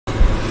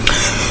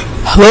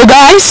Hello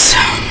guys.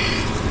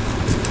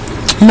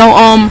 When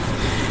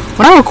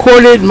I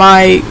recorded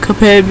my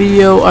Cuphead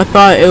video, I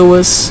thought it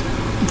was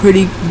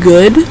pretty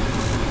good.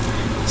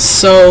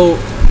 So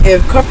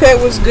if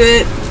Cuphead was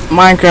good,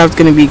 Minecraft's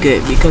gonna be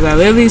good, because I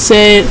literally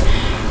said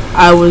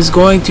I was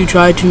going to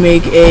try to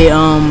make a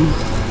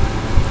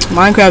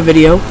Minecraft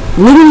video,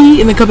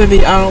 literally in the Cuphead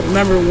video. I don't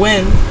remember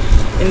when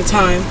in the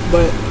time,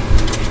 but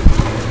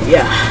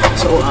yeah.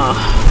 So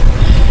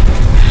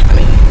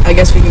I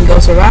guess we can go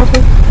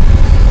survival.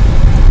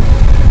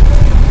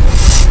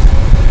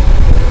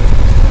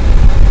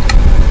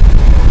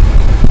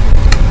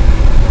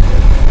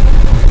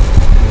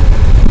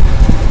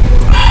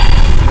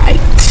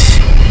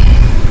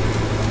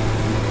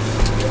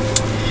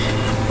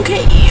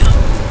 Okay,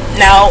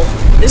 now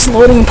this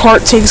loading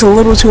part takes a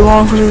little too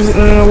long for some reason.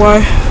 I don't know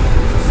why.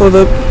 Hold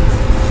up.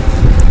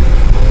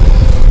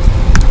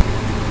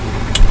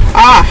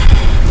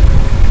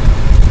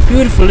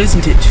 Beautiful,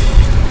 isn't it?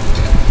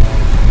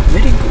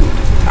 Very good.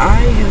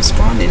 I have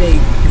spawned in a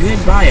good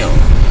biome.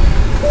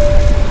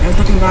 Nice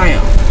looking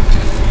biome.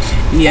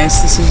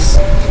 Yes, this is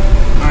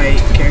my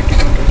character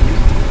point of view.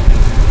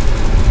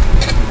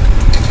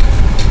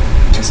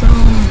 So,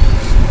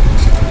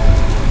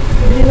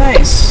 really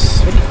nice.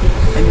 Very cool.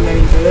 I didn't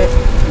even do that.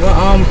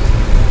 Well,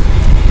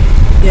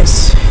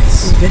 yes,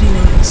 this is very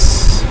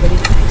nice. Very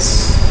nice.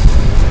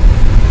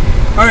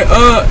 Alright,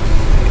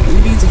 we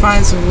need to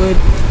find some wood.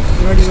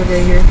 Already wood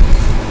right here.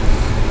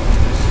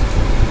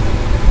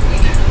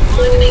 I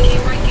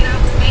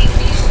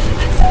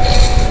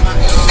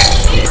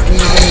can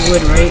use any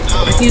wood, right?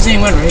 I can use any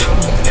wood, right?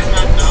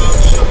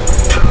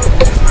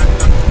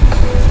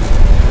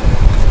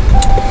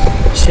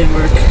 Should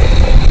work.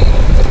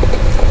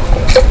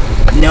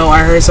 No,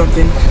 I heard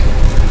something.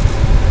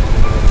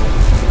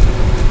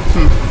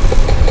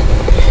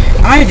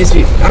 I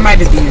might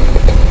just be here.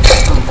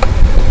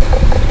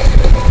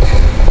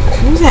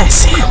 What was that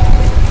sound?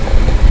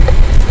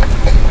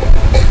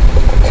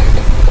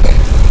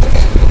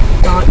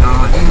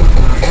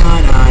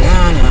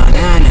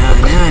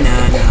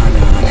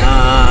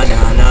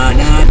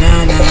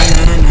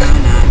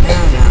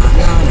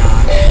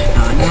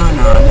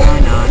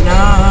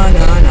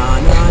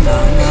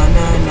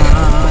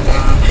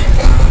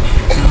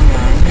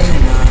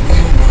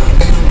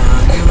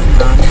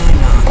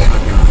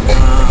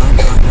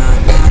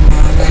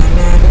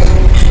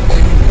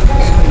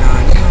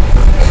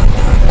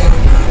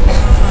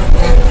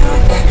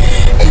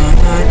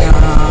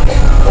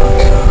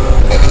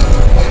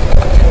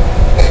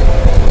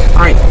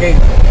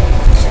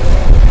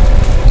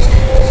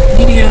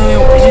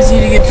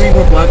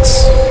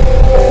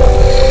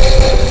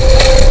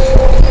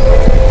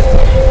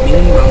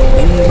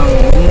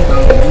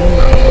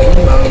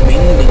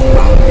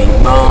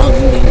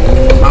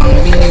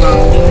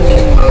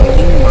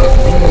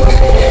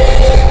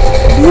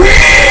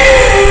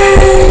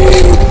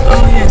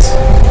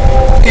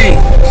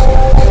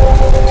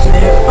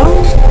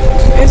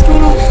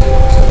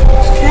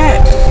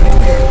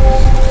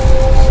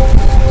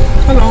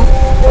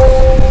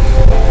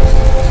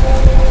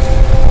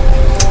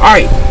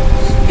 Alright,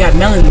 we got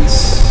melons.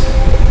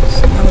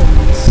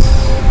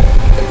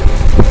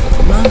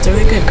 Melons are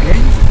really good,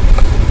 right?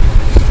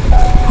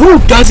 Who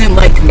doesn't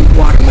like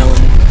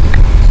watermelon?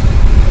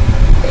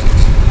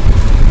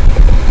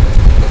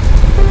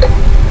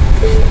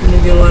 I'm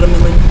gonna get a lot of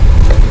melon.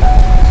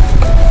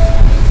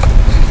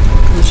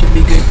 This should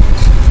be good.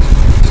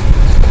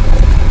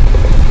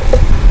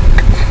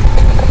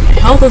 My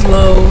health is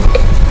low.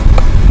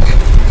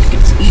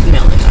 Let's eat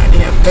melon. I already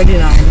have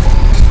 39.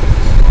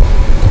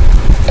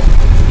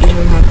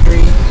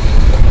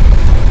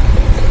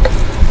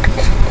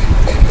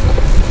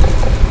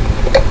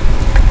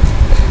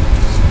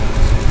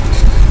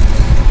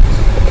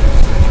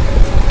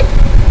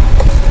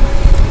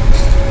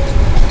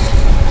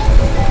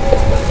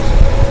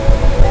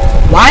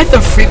 Why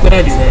the freak would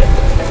I do that?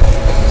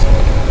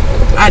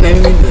 I never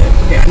even do that.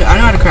 Okay, I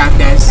know how to craft,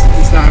 guys.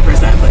 It's not my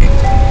first time playing.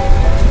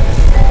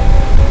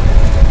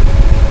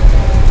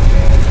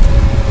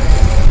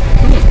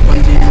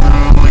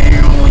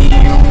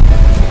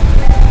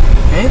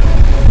 Okay.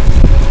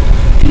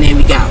 And then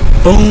we got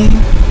boom.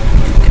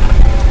 We got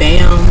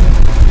bam.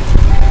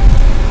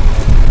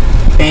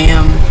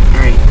 Bam.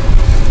 Alright.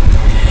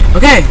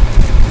 Okay.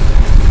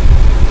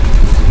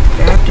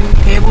 Crafting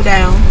table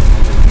down.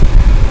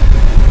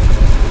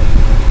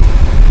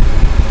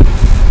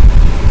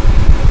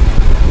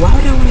 Why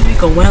would I want to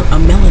make a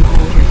melon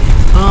hole right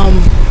now?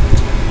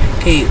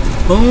 Okay,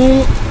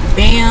 boom,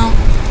 bam,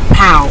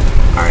 pow.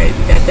 Alright,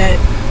 we got that.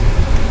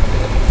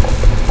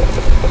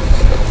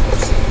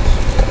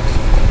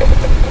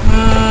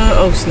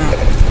 Oh snap.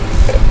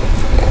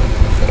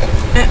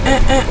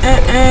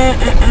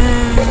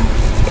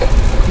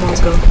 Come on,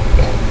 let's go.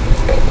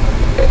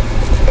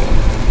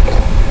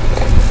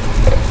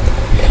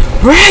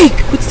 Break!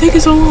 What's taking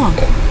so long?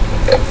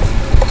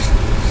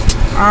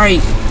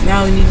 Alright,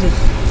 now we need to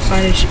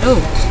find a oh,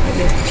 right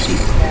there,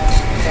 sheep.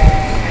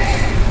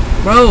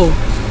 Bro,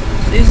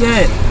 what is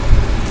that?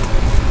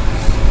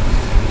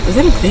 Is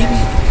that a baby?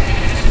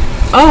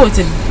 Oh, it's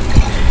a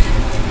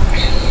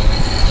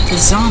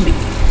zombie.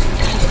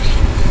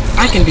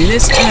 I can do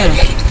this.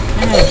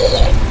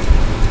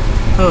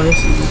 Oh, this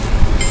is easy.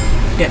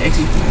 Got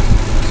XP for that.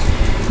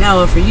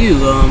 Now for you,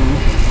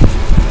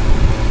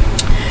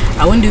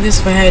 I wouldn't do this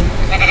if I had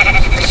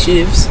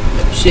shivs.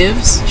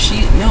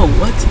 No,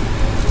 what?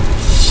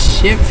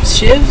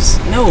 Shivs?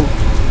 No.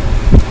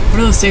 What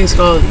are those things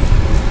called?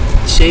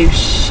 Sheep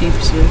shiv.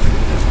 I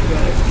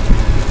forgot it.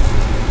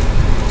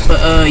 But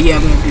yeah,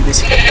 I'm gonna do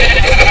this.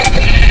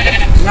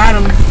 Got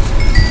him.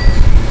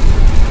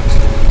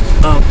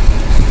 Oh.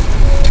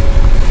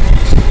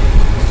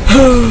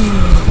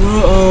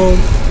 Well,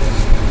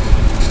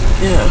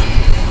 yeah.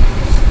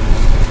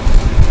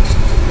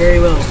 Very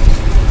well.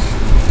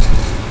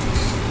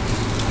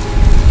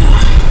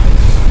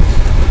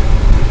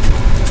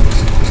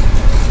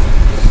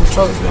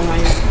 Controls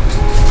behind you.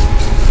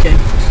 Okay.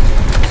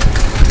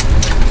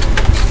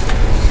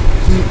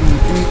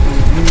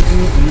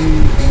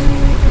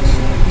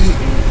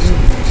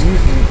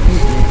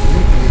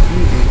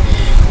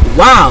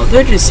 Wow,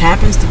 there just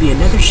happens to be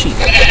another sheep.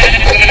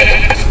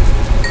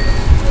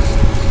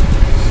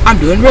 I'm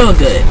doing real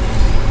good.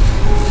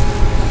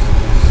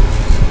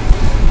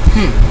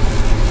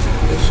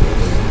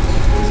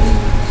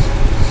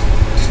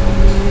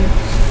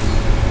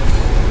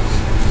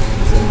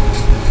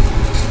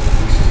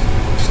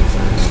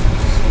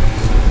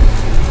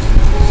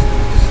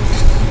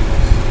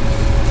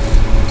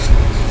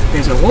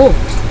 There's a wolf.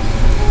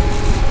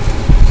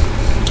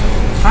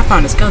 If I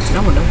found a skeleton, I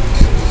would have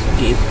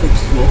gave the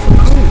wolf a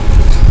bone.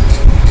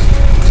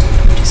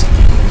 Just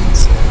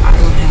feelings. I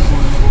don't have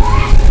one.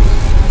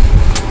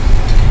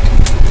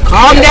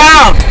 Calm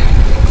down!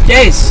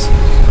 Jace!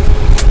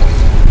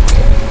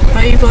 I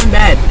thought you were going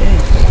bad. Dang.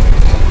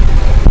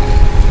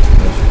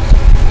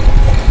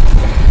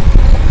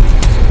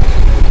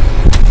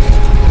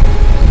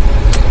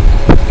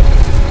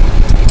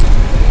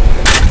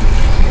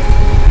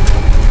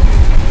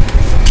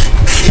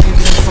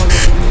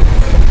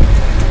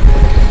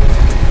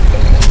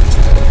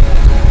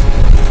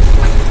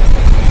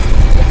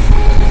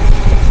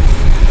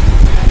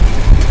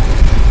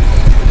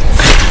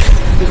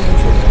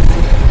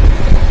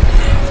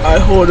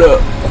 Hold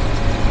up.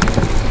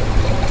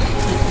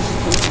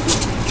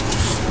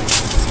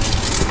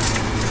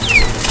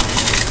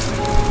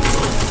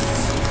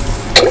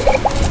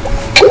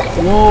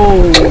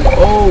 Whoa.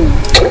 Oh.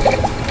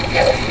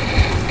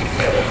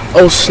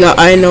 Oh snap.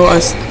 I know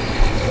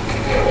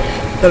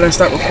that I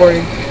stopped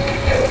recording.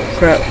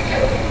 Crap.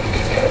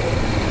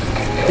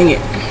 Dang it.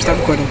 Stop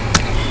recording.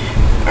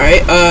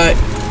 Alright,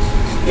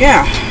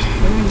 yeah.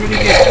 I'm doing pretty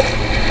good.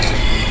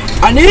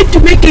 I need to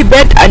make a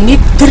bed. I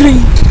need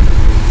 3.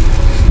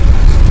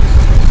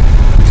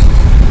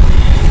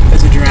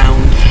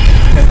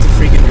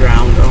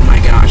 Drowned. Oh my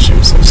gosh,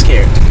 I'm so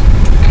scared.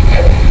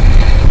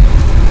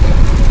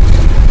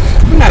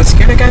 I'm not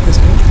scared, I got this,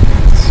 man.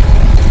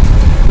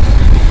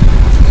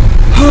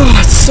 Oh,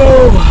 it's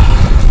so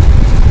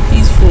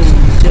peaceful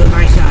until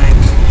nighttime.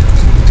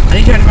 I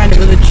need to try to find a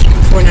village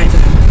before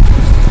nighttime.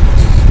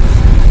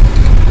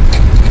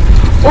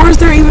 Or is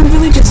there even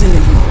villages in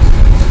it?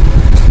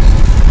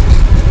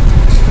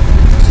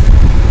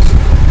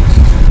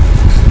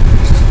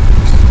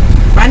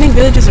 Finding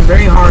villages are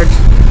very hard.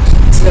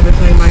 I've been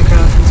playing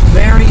Minecraft. It's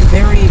very,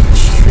 very,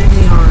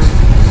 extremely hard.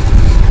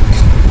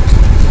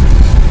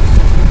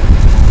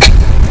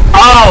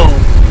 Oh!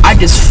 I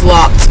just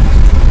flopped.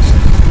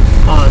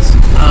 Pause.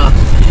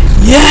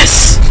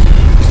 Yes!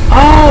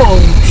 Oh!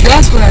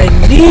 Just what I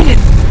needed.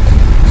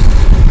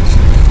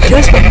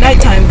 Just when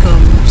nighttime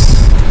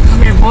comes.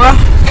 Come here, boy.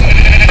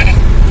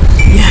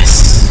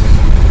 Yes!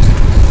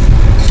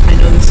 I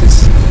know this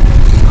is,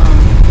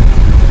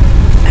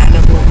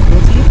 animal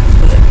cruelty,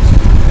 but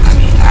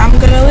I'm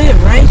gonna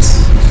live, right?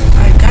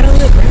 I gotta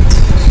live, right?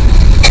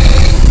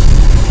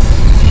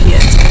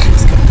 Yeah,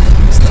 it's kind of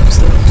messed up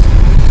still.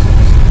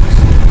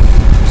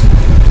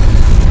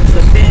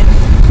 Flip in.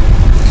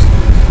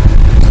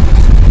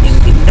 Ding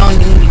ding dong,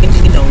 ding ding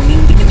ding dong,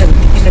 ding ding ding dong,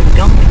 ding ding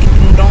dong, ding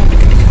ding dong, ding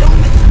ding dong.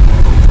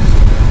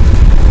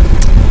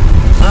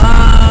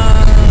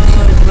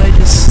 Do I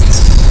just?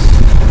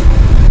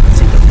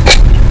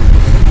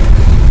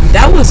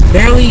 That was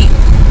barely.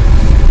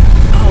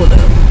 Hold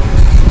up.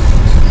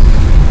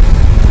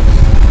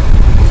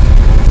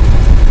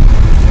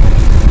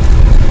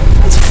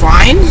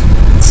 Fine.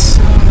 It's,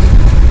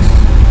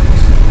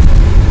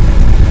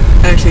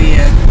 actually,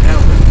 yeah, that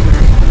would be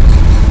better.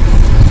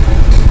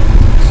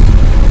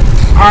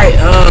 Alright,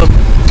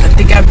 I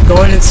think I'm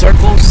going in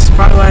circles.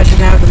 Probably why I should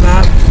have the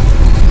map.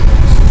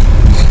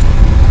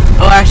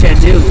 Oh, actually, I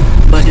do,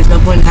 but there's no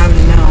point in having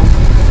it now.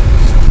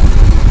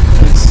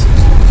 Because,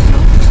 you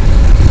know,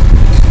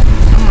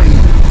 I'm running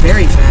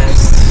very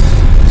fast.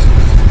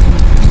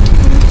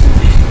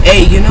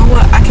 Hey, you know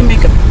what? I can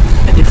make a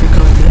different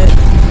color bed.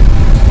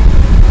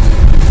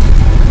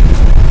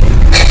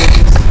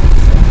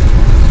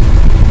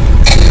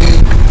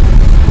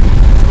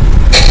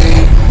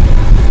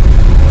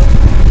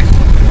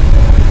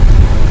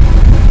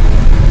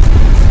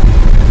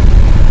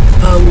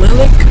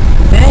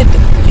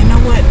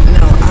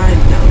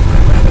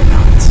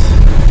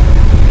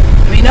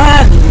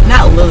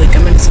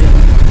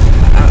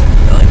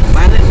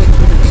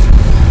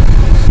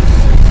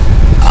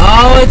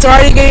 It's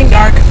already getting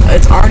dark.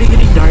 It's already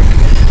getting dark.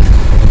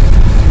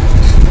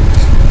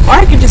 Or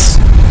I could just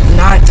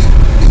not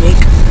make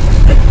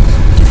a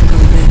different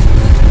color bed.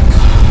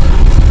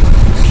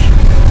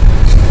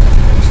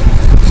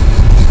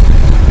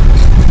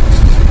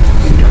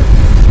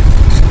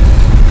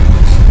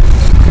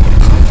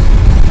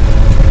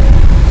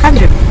 Kind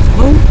of.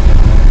 Boom.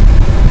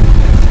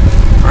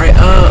 Alright,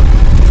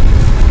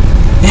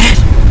 bed.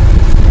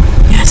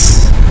 Yes.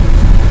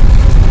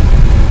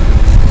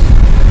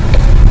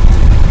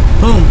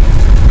 Boom.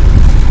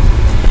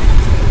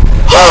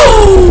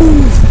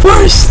 Oh!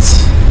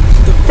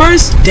 The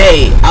first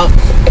day out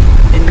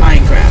in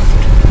Minecraft.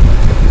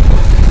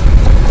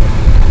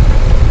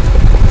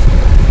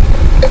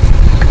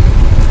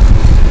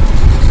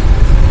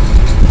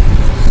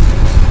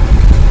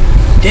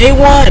 Day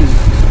 1.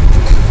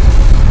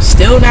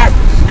 Still not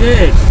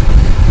good.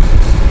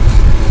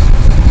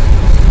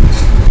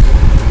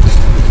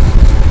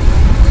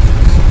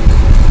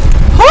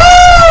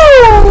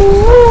 Oh!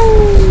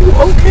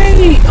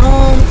 Okay,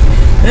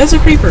 there's a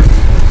creeper.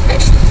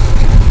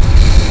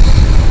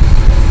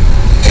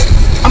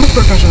 I'm a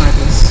professional at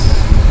this.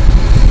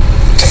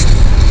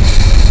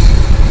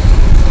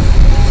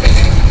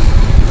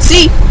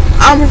 See?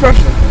 I'm a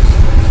professional.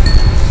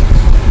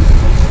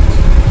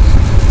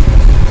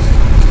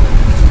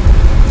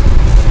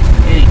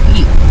 And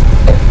eat.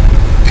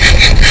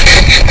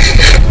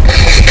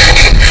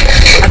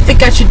 I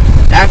think I should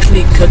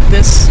actually cook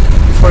this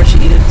before I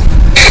should eat it.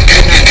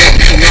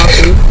 Raw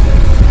food.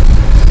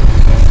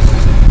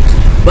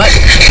 But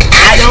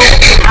I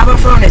don't have a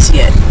furnace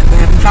yet. I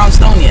haven't found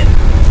stone yet.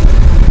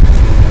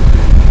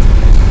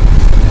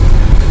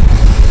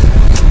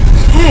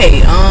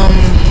 Hey,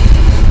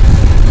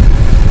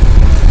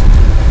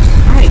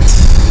 right.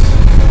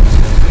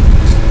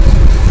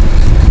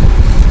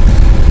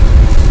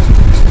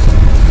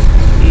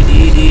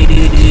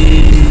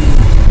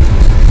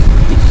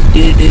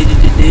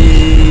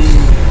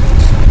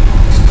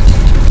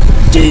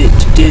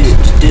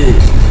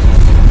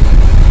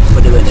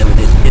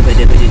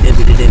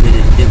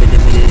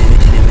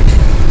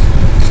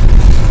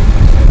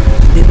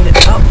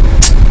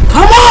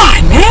 Come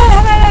on, man!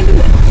 How did I do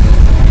that?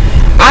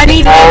 I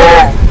need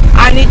leather.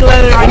 I need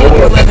leather. I need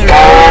more leather.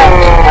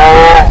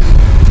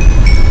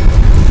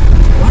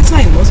 What's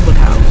like multiple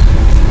cows?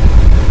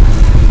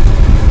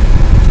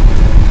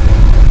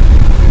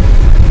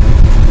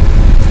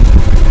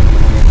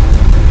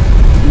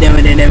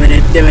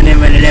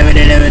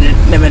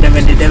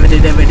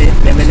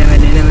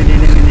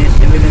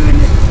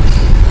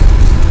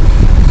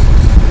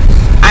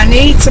 I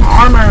need some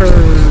armor.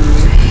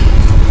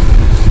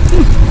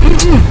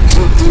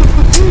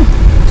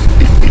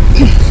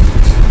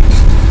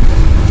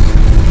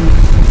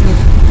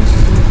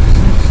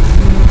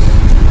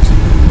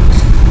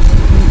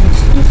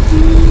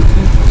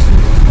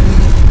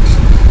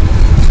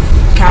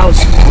 Cows.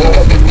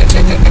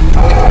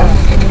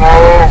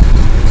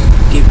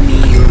 Give me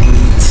your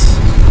meat,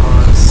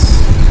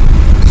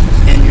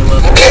 and your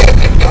leather.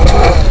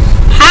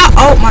 How?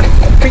 Oh my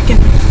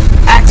freaking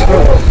axe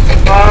broke.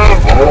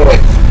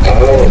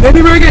 Let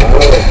me break it.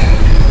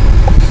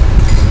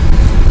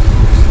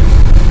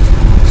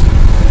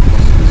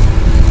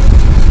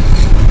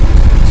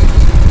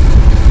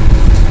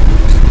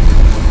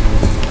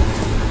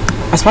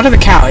 I spotted a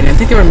cow. I didn't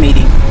think they were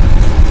mating.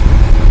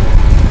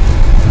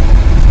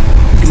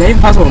 Is that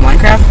even possible in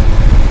Minecraft?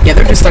 Yeah,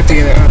 they're just stuck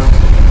together. I don't know.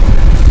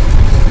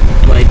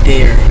 Do I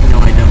dare? No,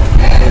 I don't.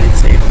 I'm really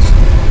safe.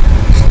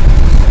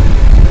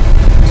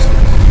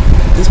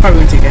 This is probably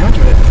going to take damage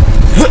of it.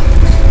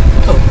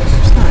 Oh,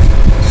 it's not.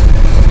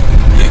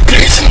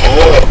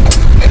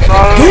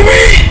 Give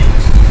me!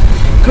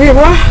 Come here,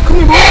 boy. Come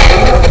here, boy.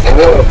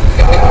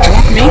 You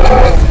want me?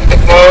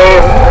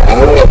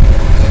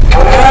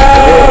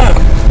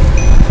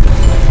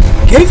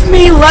 Give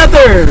me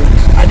leather!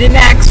 I didn't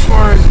ask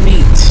for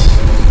meat.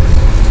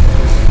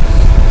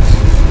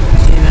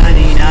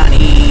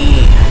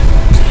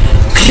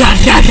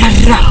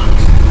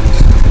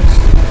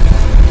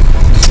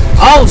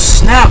 Oh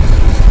snap!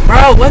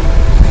 Bro, what?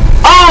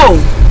 Oh!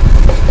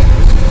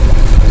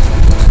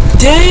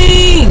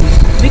 Dang!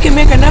 We can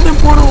make another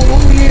portal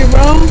over here,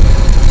 bro.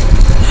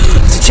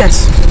 It's a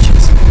chest.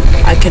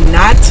 I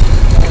cannot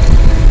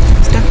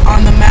step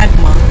on the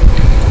magma.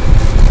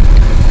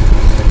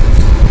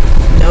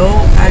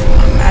 No,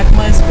 magma.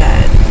 Magma is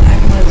bad.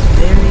 Magma is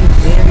very,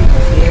 very,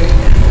 very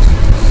bad.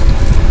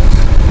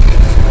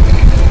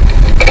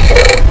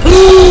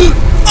 Oh!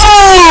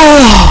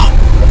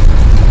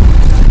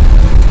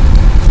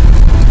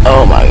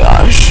 Oh my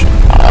gosh.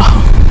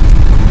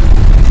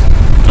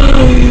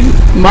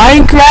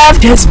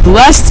 Minecraft has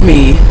blessed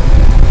me.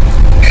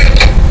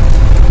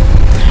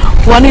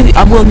 Well,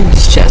 I will need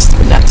this chest,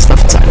 but not the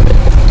stuff inside of it.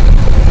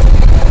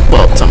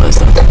 Well, some of the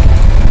stuff.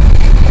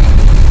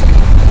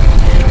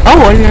 Oh,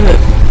 what are you gonna...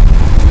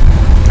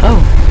 Oh.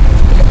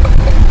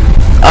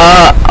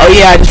 Oh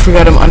yeah, I just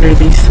forgot I'm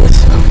underneath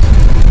this.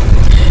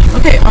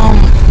 Okay,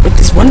 with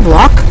this one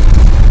block.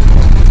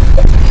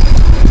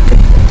 Okay.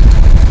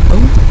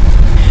 Oh.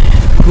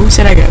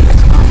 said I got this.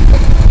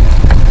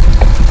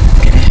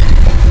 Okay.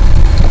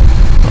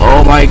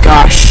 Oh my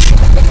gosh.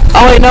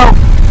 Oh wait, no.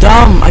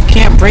 Dumb. I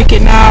can't break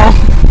it now.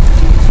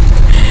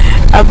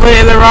 I put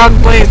it in the wrong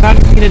place. I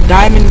just need a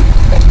diamond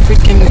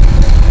freaking...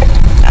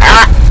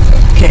 Ah!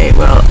 Okay,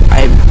 well,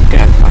 I'm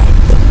gonna find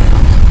them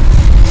now.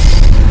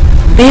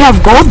 They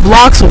have gold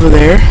blocks over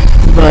there,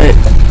 but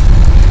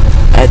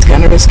that's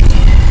kind of risky.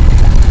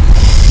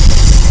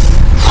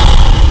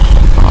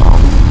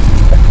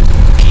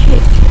 Okay.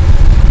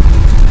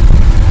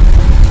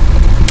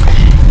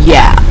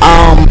 Yeah,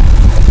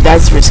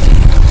 that's risky.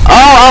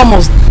 Oh, I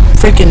almost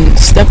freaking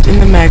stepped in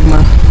the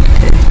magma.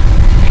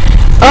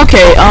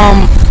 Okay,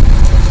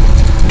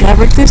 can I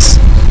break this?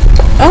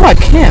 Oh, I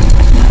can.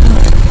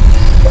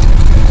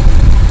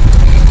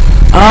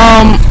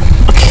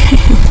 Okay.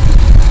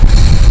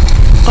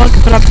 Oh, I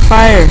can put out the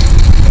fire.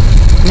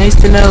 Nice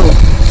to know.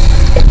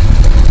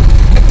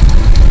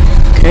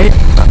 Okay.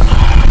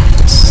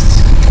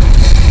 Just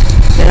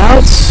get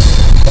out.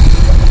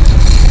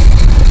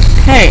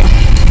 Okay.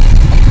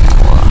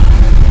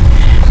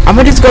 I'm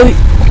gonna just go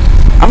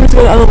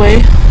the other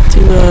way to,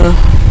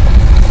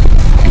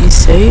 be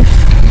safe.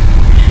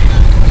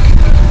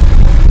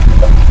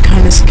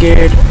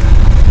 Scared.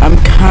 I'm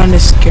kind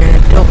of scared.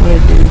 I don't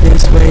want to do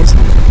this way, so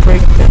I'm going to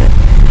break that.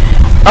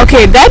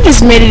 Okay, that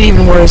just made it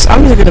even worse.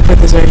 I'm just going to put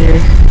this right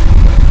here.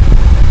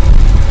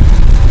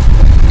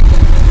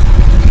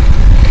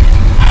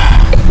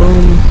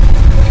 Boom.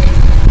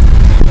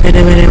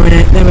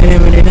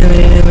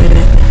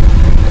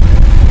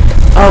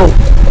 Oh.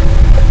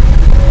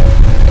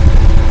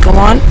 Come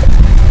on.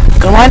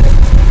 Come on.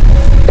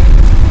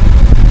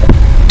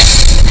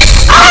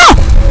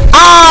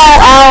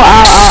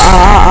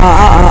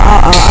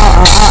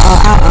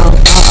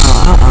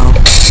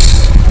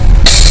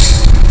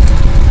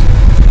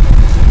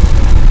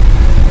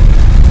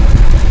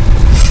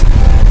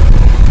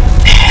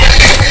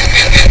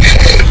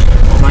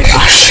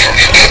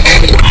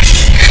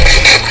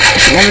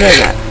 Never did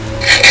that.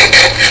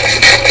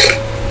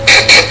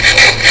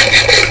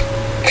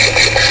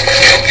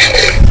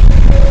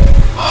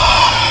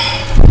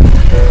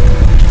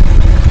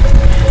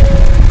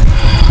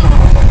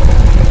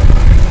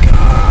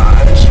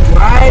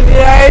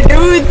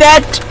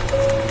 That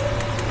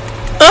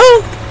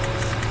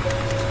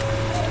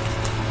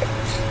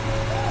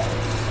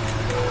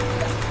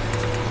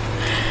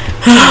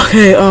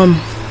okay, oh,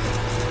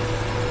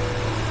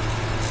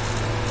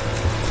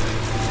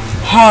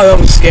 that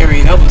was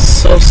scary. That was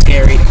so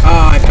scary.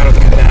 Oh, I thought I was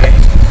gonna die.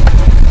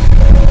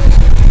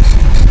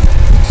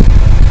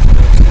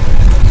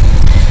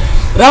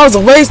 That was a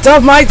waste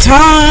of my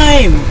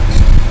time.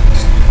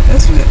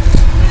 That's what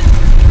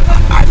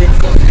I've been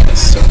going in a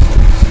circle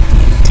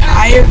the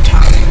entire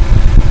time.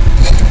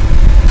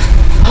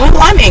 Well,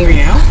 I'm angry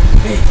now.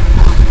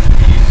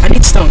 I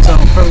need stone, so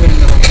I'm probably gonna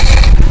go.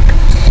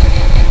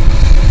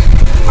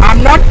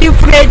 I'm not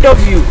afraid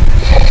of you.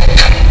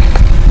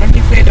 I'm not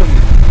afraid of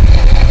you.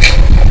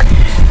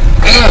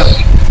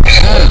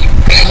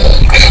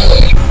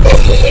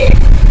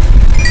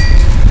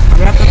 I'm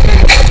not afraid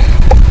of you.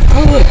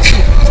 Oh, look.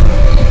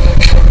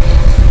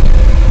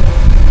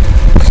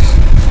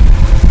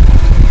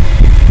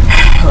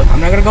 Look, I'm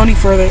not gonna go any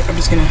further. I'm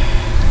just gonna...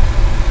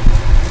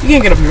 You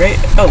can't get up here, right?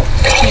 Oh,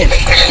 you can.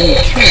 You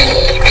can.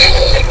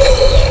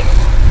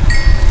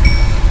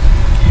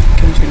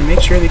 Okay, I'm just gonna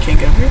make sure they can't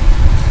get up here.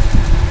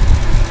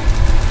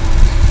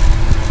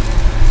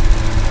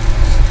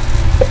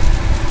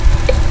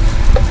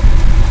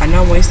 I'm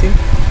not wasting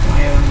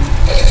my,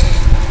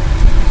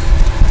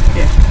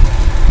 yeah.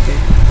 Okay.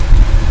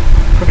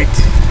 Perfect.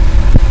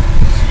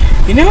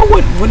 You know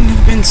what wouldn't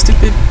have been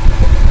stupid?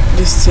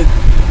 Just to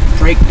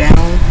break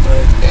down,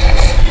 but...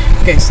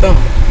 Okay, stone.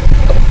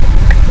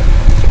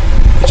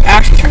 Which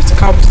actually turns to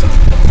cobblestone.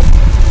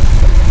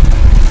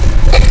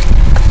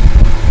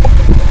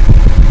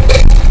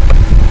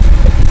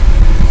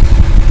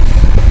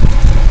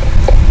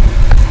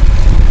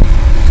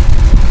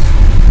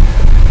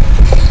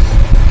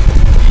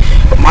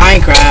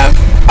 Minecraft.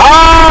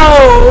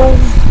 Oh!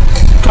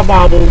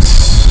 Kabobbles.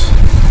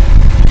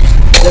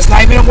 That's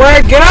not even a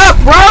word. Get up,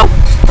 bro!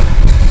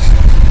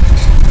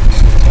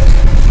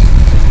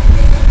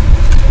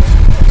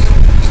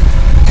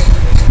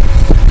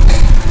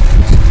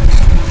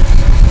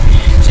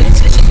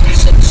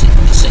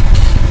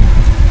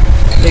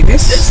 Like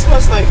this? This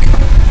smells like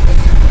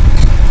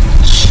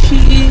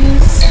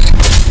cheese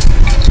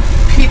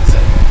pizza.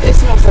 It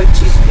smells like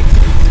cheese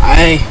pizza.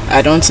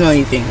 I don't smell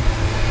anything.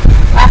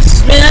 I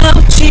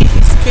smell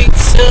cheese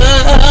pizza.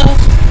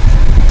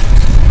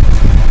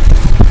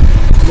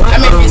 What? I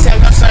mean, you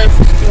said I'm sorry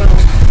for you know.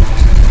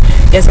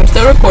 Yes, I'm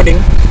still recording.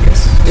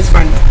 Yes, it's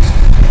fine.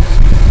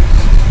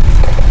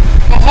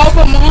 I hope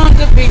I'm on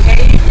good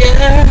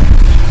behavior.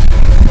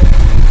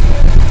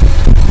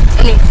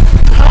 I mean,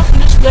 I hope I'm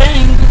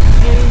displaying good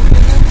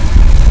behavior.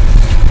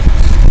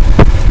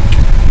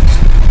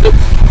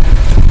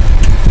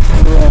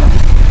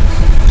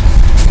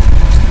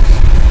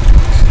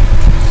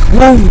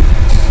 Whoa.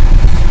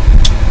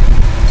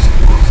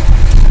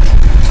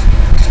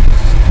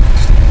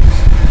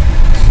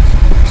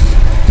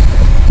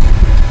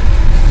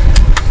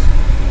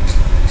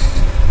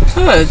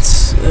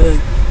 it's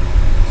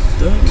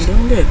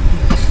doing good.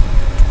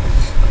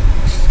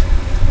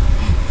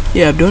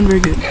 Yeah, I'm doing very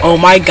good. Oh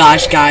my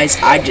gosh, guys!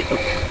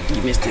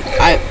 You missed it.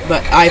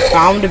 But I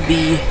found a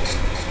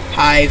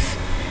beehive.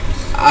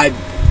 I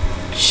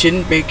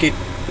shouldn't make it.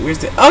 Where's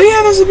the? Oh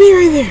yeah, there's a bee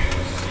right there.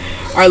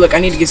 All right, look, I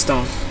need to get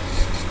stone.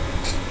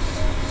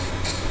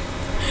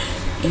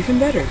 Even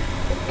better.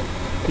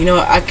 You know,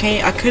 I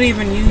could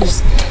even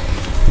use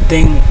the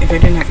thing if I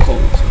didn't have coal.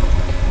 So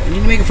I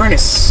need to make a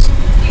furnace.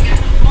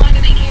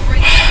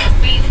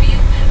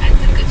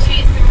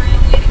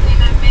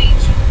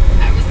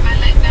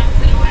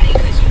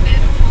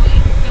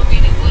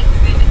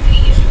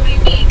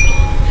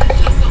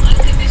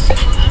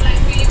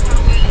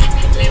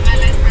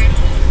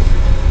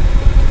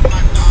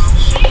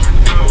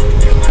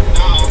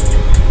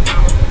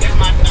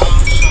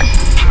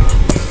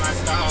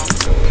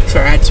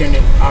 Sorry, I turned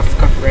it off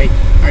copyright.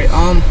 Alright,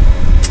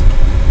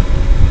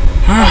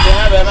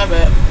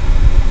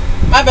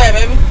 my bad,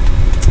 baby.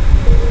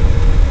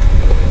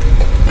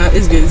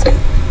 It's good, it's good.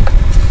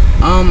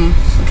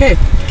 Okay.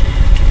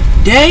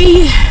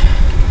 Day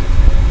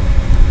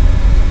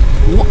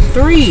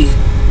 3.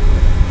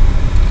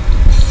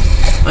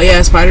 Oh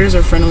yeah, spiders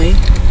are friendly in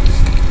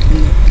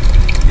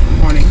the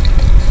morning.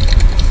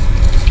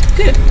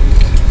 Good.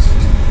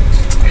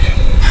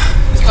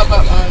 Let's talk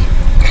about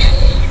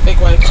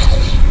fake wife.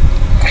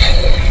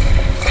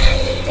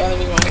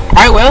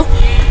 Alright, well,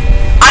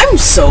 I'm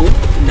so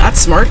not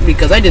smart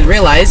because I didn't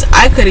realize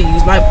I could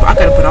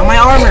have put on my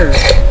armor.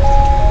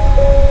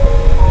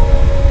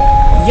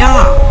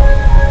 Yeah.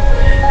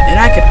 And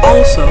I could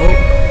also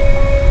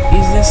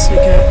use this.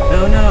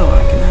 Oh no,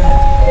 I cannot.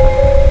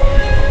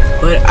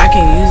 But I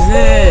can use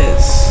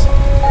this.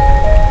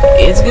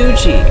 It's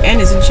Gucci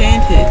and it's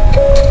enchanted.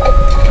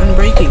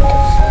 Unbreaking.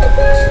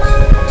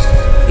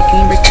 Can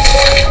you break this?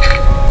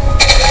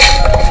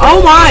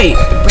 Oh my!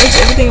 It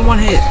breaks everything in one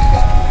hit.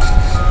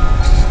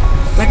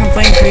 It's like I'm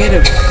playing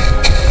creative.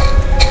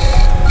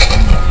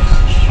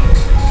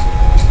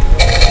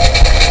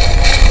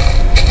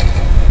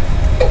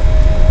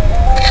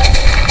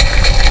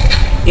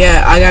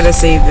 Yeah, I gotta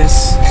save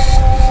this.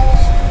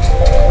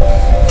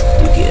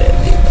 You get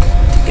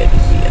it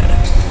out of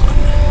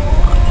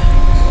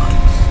one.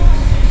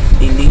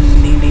 Ding ding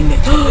ding ding ding.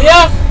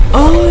 Yeah!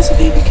 Oh, there's a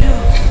baby cow.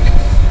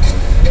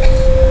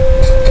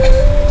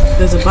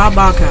 There's a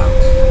baba cow.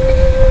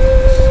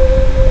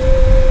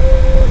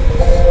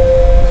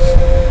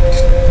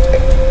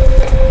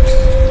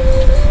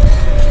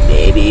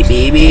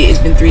 Baby, it's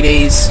been 3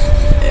 days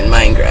in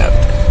Minecraft.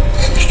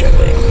 I'm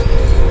struggling.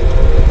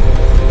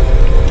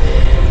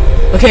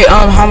 Okay,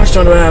 how much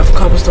stone do I have?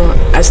 Cobblestone.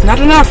 That's not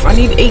enough. I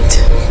need 8.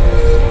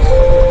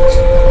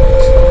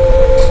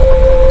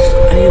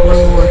 I need 1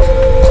 more.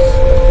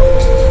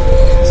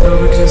 So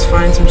we can just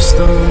find some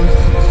stone.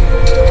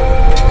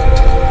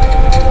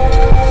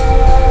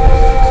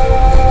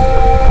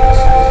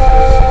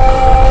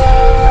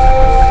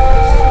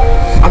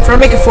 I'm trying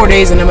to make it 4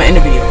 days and then I'm gonna end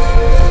the video.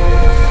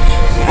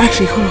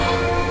 Actually, hold on.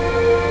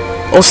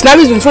 Oh snap,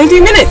 it's been 23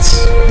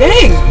 minutes!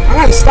 Dang! I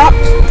gotta stop.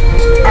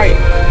 Alright.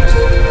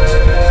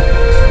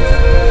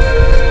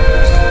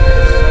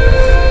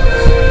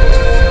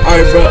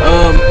 Alright, bro,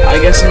 I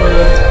guess I'm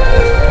gonna...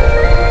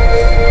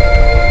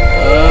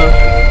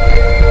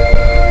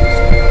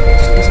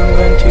 I guess I'm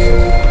going to...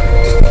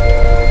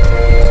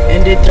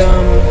 end it,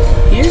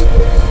 here?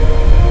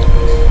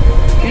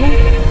 You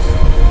know?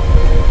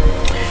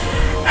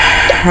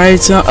 Alright,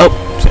 so... oh.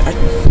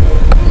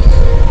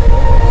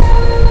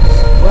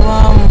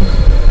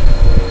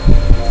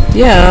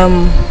 Yeah,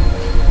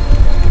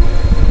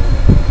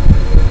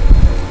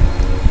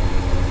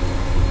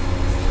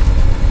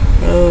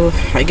 oh,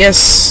 I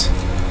guess,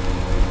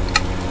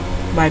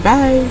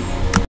 bye-bye.